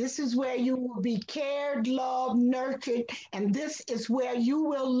 This is where you will be cared, loved, nurtured, and this is where you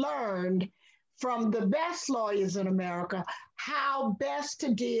will learn from the best lawyers in America how best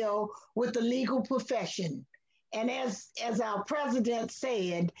to deal with the legal profession. And as our president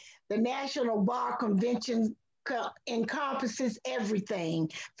said, the National Bar Convention encompasses everything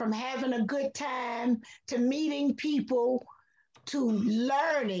from having a good time to meeting people to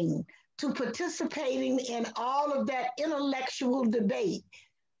learning to participating in all of that intellectual debate.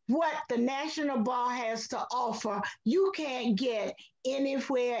 What the National Bar has to offer, you can't get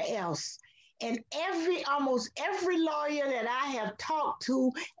anywhere else. And almost every lawyer that I have talked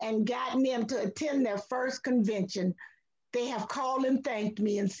to and gotten them to attend their first convention, they have called and thanked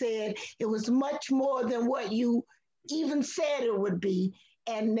me and said it was much more than what you even said it would be,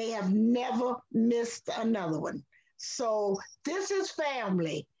 and they have never missed another one. So this is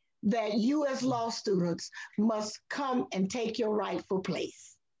family that you as law students must come and take your rightful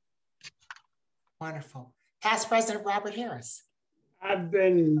place. Wonderful. Past President Robert Harris. I've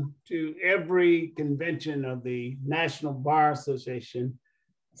been to every convention of the National Bar Association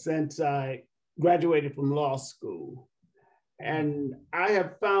since I graduated from law school. And I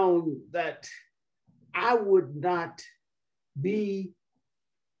have found that I would not be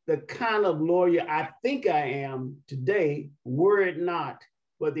the kind of lawyer I think I am today were it not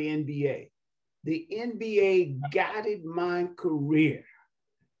for the NBA. The NBA guided my career.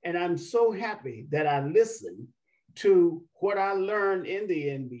 And I'm so happy that I listened to what I learned in the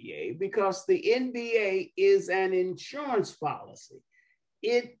NBA, because the NBA is an insurance policy.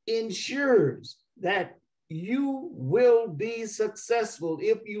 It ensures that you will be successful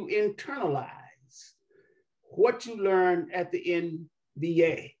if you internalize what you learn at the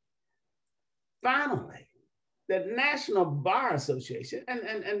NBA. Finally, the National Bar Association,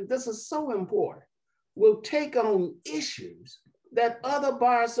 and this is so important, will take on issues that other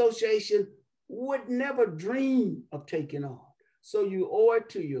bar associations would never dream of taking on. So you owe it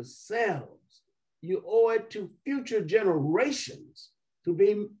to yourselves. You owe it to future generations to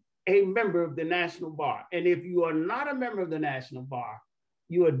be a member of the National Bar. And if you are not a member of the National Bar,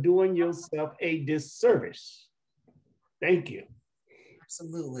 you are doing yourself a disservice. Thank you.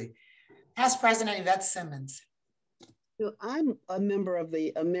 Absolutely. Past President Yvette Simmons. So I'm a member of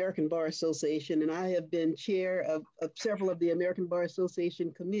the American Bar Association, and I have been chair of several of the American Bar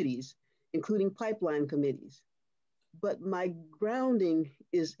Association committees, including pipeline committees. But my grounding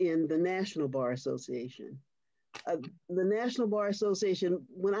is in the National Bar Association. The National Bar Association,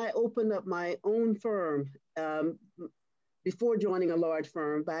 when I opened up my own firm, before joining a large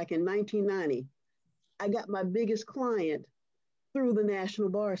firm back in 1990, I got my biggest client through the National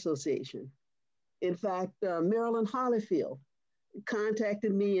Bar Association. In fact, Marilyn Hollyfield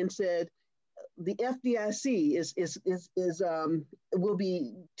contacted me and said, the FDIC will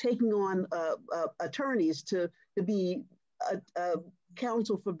be taking on attorneys to be a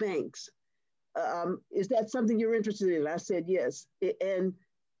counsel for banks. Is that something you're interested in? I said, yes. And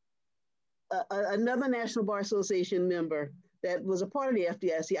another National Bar Association member that was a part of the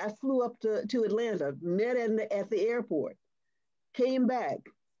FDIC, I flew up to Atlanta, met at the airport, came back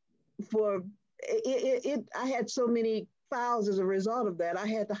for it. I had so many files as a result of that. I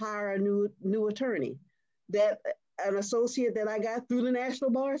had to hire a new attorney, an associate that I got through the National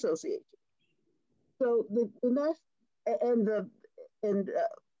Bar Association. So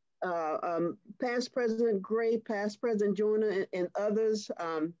past President Gray, past President Joyner, and others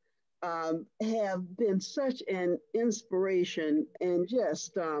have been such an inspiration, and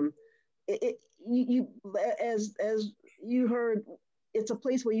just as you heard, it's a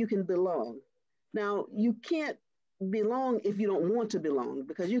place where you can belong. Now, you can't belong if you don't want to belong,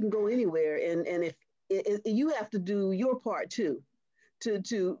 because you can go anywhere, and if you have to do your part too,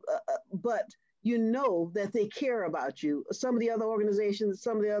 but you know that they care about you. Some of the other organizations,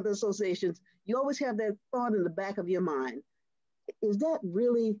 some of the other associations, you always have that thought in the back of your mind. Is that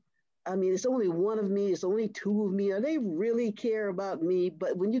really, I mean, it's only one of me, it's only two of me. Are they really care about me?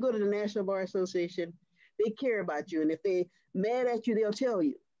 But when you go to the National Bar Association, they care about you. And if they're mad at you, they'll tell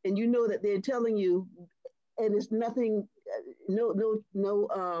you. And you know that they're telling you, and it's nothing, no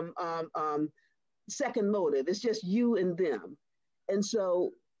second motive. It's just you and them. And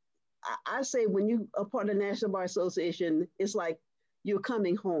so I say, when you are part of the National Bar Association, it's like you're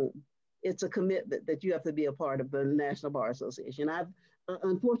coming home. It's a commitment that you have to be a part of the National Bar Association. I've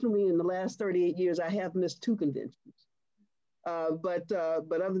unfortunately, in the last 38 years, I have missed 2 conventions. But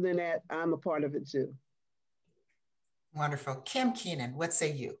other than that, I'm a part of it too. Wonderful. Kim Keenan, what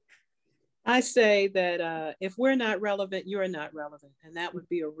say you? I say that if we're not relevant, you're not relevant. And that would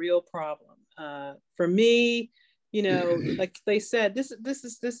be a real problem. For me, You know, like they said, this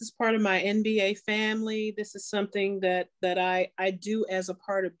is part of my NBA family. This is something that I do as a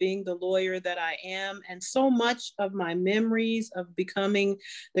part of being the lawyer that I am. And so much of my memories of becoming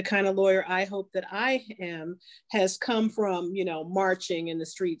the kind of lawyer I hope that I am has come from, you know, marching in the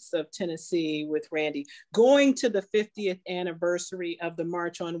streets of Tennessee with Randy, going to the 50th anniversary of the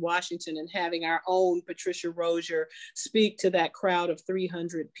March on Washington and having our own Patricia Rozier speak to that crowd of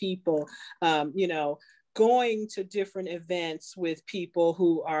 300 people, you know, going to different events with people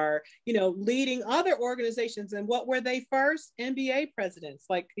who are, you know, leading other organizations. And what were they first? NBA presidents.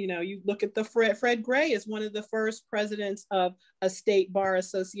 Like, you know, you look at the Fred Gray is one of the first presidents of a state bar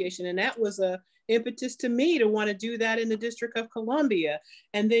association. And that was a impetus to me to want to do that in the District of Columbia.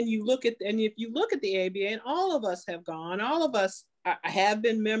 And then you look at, and if you look at the ABA, and all of us have gone, all of us have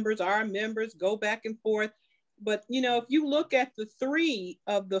been members, are members, go back and forth. But, you know, if you look at the 3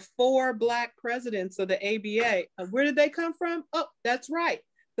 of the 4 Black presidents of the ABA, where did they come from? Oh, that's right.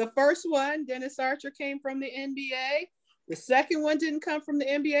 The first one, Dennis Archer, came from the NBA. The second one didn't come from the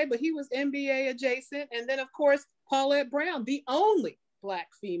NBA, but he was NBA adjacent. And then, of course, Paulette Brown, the only Black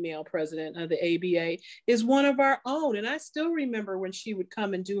female president of the ABA, is one of our own. And I still remember when she would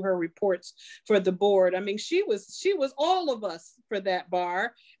come and do her reports for the board. I mean, she was all of us for that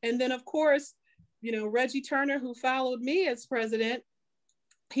bar. And then, of course, you know, Reggie Turner, who followed me as president,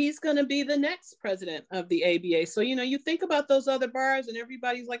 he's going to be the next president of the ABA. So, you know, you think about those other bars and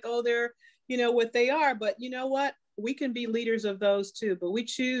everybody's like, oh, they're, you know, what they are. But you know what? We can be leaders of those too. But we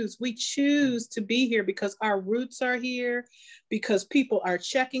choose to be here because our roots are here, because people are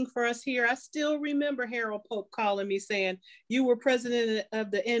checking for us here. I still remember Harold Pope calling me saying, you were president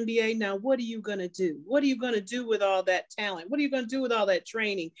of the NBA. Now, what are you going to do? What are you going to do with all that talent? What are you going to do with all that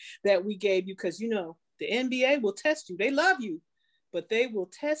training that we gave you? Because, you know, the NBA will test you. They love you, but they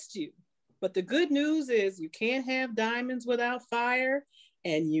will test you. But the good news is you can't have diamonds without fire,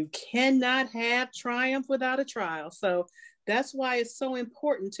 and you cannot have triumph without a trial. So that's why it's so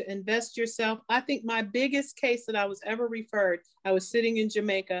important to invest yourself. I think my biggest case that I was ever referred, I was sitting in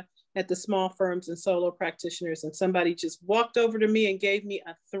Jamaica at the small firms and solo practitioners, and somebody just walked over to me and gave me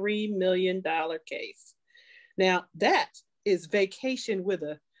a $3 million case. Now that is vacation with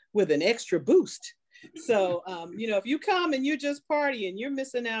an extra boost. So, you know, if you come and you just party and you're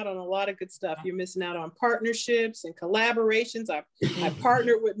missing out on a lot of good stuff, you're missing out on partnerships and collaborations. I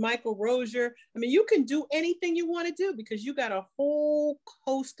partnered with Michael Rozier. I mean, you can do anything you want to do because you got a whole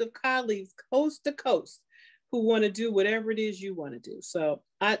host of colleagues coast to coast who want to do whatever it is you want to do. So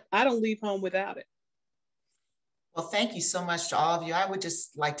I don't leave home without it. Well, thank you so much to all of you. I would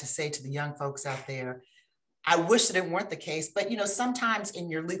just like to say to the young folks out there, I wish that it weren't the case, but you know, sometimes in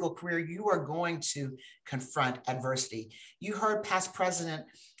your legal career, you are going to confront adversity. You heard past President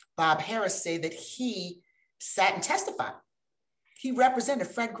Bob Harris say that he sat and testified. He represented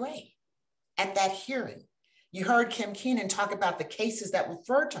Fred Gray at that hearing. You heard Kim Keenan talk about the cases that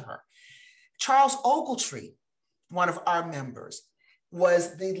referred to her. Charles Ogletree, one of our members,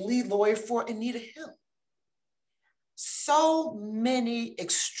 was the lead lawyer for Anita Hill. So many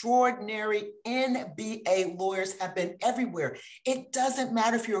extraordinary NBA lawyers have been everywhere. It doesn't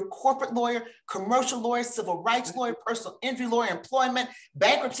matter if you're a corporate lawyer, commercial lawyer, civil rights lawyer, personal injury lawyer, employment,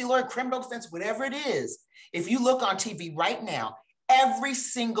 bankruptcy lawyer, criminal defense, whatever it is. If you look on TV right now, every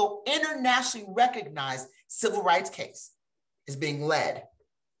single internationally recognized civil rights case is being led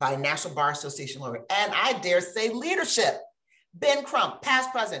by a National Bar Association lawyer. And I dare say leadership. Ben Crump,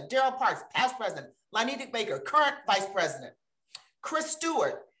 past president, Darrell Parks, past president, Lanita Baker, current vice president, Chris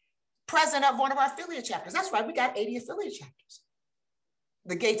Stewart, president of one of our affiliate chapters. That's right, we got 80 affiliate chapters,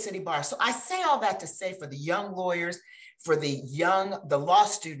 the Gate City Bar. So I say all that to say for the young lawyers, for the law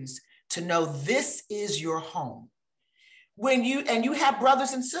students to know this is your home. And you have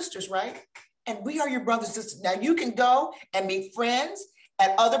brothers and sisters, right? And we are your brothers and sisters. Now you can go and meet friends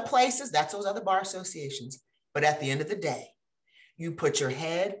at other places, that's those other bar associations. But at the end of the day, you put your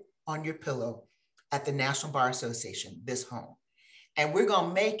head on your pillow at the National Bar Association, this home. And we're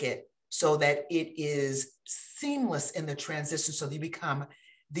gonna make it so that it is seamless in the transition so that you become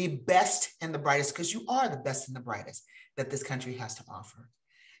the best and the brightest, because you are the best and the brightest that this country has to offer.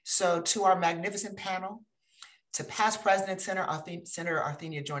 So to our magnificent panel, to past President Senator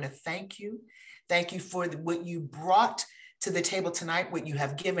Arthenia Joyner, thank you. Thank you for what you brought to the table tonight, what you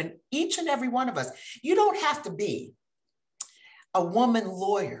have given each and every one of us. You don't have to be a woman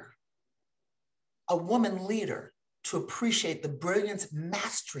lawyer, a woman leader to appreciate the brilliance,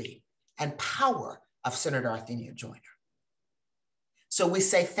 mastery, and power of Senator Arthenia Joyner. So we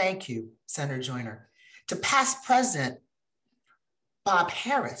say thank you, Senator Joyner. To past President Bob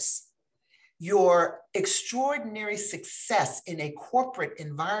Harris, your extraordinary success in a corporate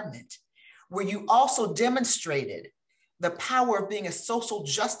environment where you also demonstrated the power of being a social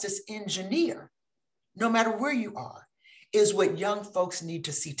justice engineer, no matter where you are, is what young folks need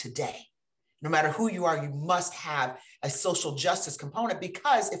to see today. No matter who you are, you must have a social justice component,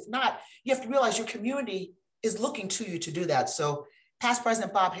 because if not, you have to realize your community is looking to you to do that. So Past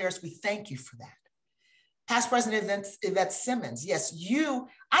President Bob Harris, we thank you for that. Past President Yvette Simmons, yes,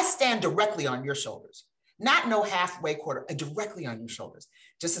 I stand directly on your shoulders, not no halfway quarter, directly on your shoulders,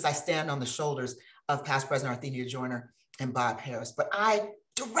 just as I stand on the shoulders of Past President Arthenia Joyner and Bob Harris, but I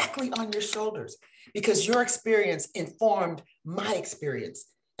directly on your shoulders, because your experience informed my experience,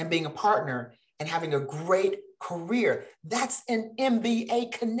 and being a partner and having a great career. That's an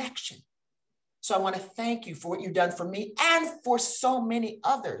MBA connection. So I want to thank you for what you've done for me and for so many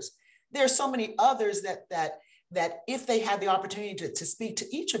others. There are so many others that if they had the opportunity to speak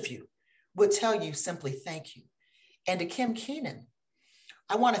to each of you, would tell you simply thank you. And to Kim Keenan,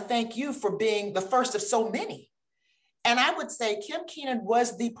 I want to thank you for being the first of so many. And I would say Kim Keenan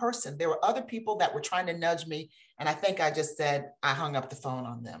was the person. There were other people that were trying to nudge me, and I think I just said, I hung up the phone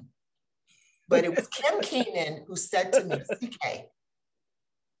on them. But it was Kim Keenan who said to me, CK,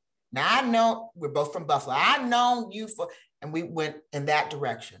 now I know we're both from Buffalo. I've known you and we went in that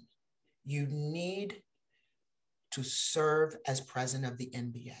direction. You need to serve as president of the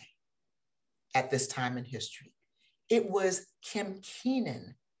NBA at this time in history. It was Kim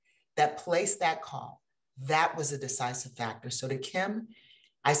Keenan that placed that call. That was a decisive factor. So to Kim,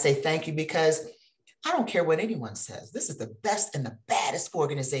 I say thank you, because I don't care what anyone says. This is the best and the baddest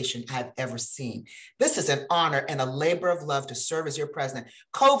organization I've ever seen. This is an honor and a labor of love to serve as your president.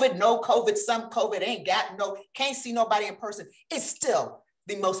 COVID, no COVID, some COVID, can't see nobody in person. It's still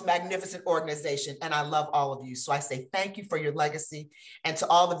the most magnificent organization, and I love all of you. So I say thank you for your legacy, and to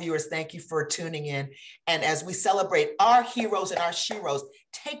all the viewers, thank you for tuning in. And as we celebrate our heroes and our sheroes,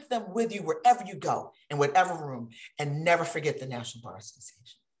 take them with you wherever you go, in whatever room, and never forget the National Bar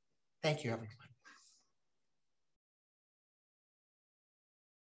Association. Thank you, everyone.